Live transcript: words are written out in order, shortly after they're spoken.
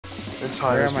In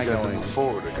time Where as am we I get to going? move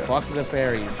forward again. Fuck the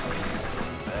fairies.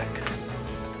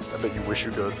 I bet you wish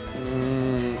you could.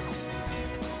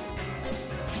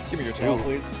 Give me your tail, Ooh.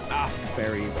 please. Ah,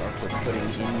 fairies are for putting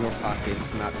in your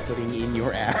pockets, not putting in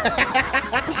your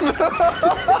ass.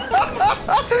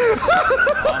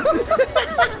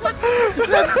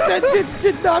 that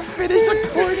did not finish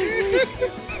accordingly.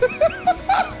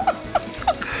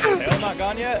 Tail not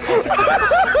gone yet?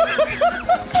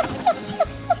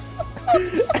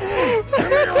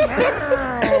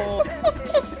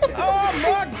 Oh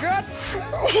my god!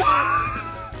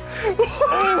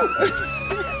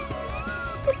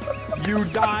 You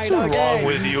died What's again! wrong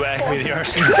with you, Equity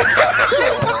Arson?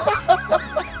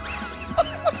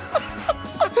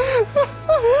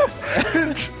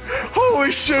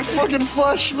 Holy shit, fucking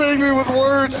Flash made me with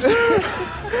words!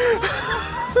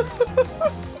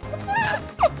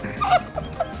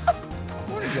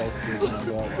 What are y'all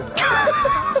doing?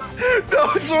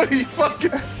 No, it's what he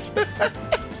fucking said!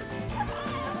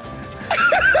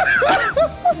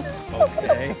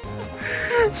 Okay.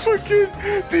 Fucking,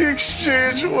 the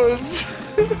exchange was...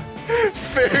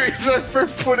 Fairies are for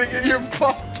putting in your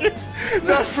pocket,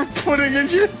 not for putting in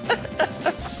your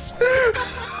ass.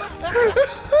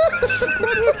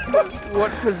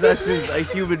 What possesses a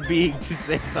human being to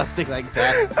say something like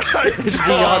that? It's Oh,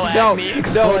 beyond let no, me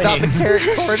no, not the explain.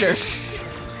 carrot corner.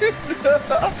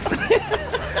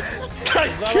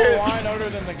 Is that a line other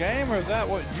than the game, or is that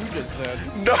what you just said?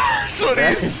 No, that's what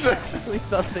he said. Actually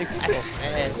something I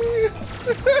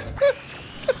said.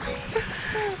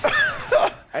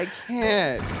 I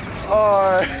can't.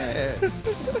 Oh, can't.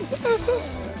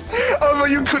 oh, but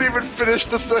you couldn't even finish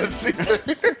the sentence either.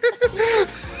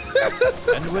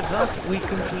 And with that, we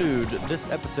conclude this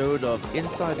episode of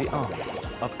Inside the Arm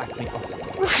of Acme Austin.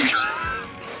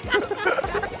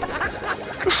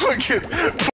 Fucking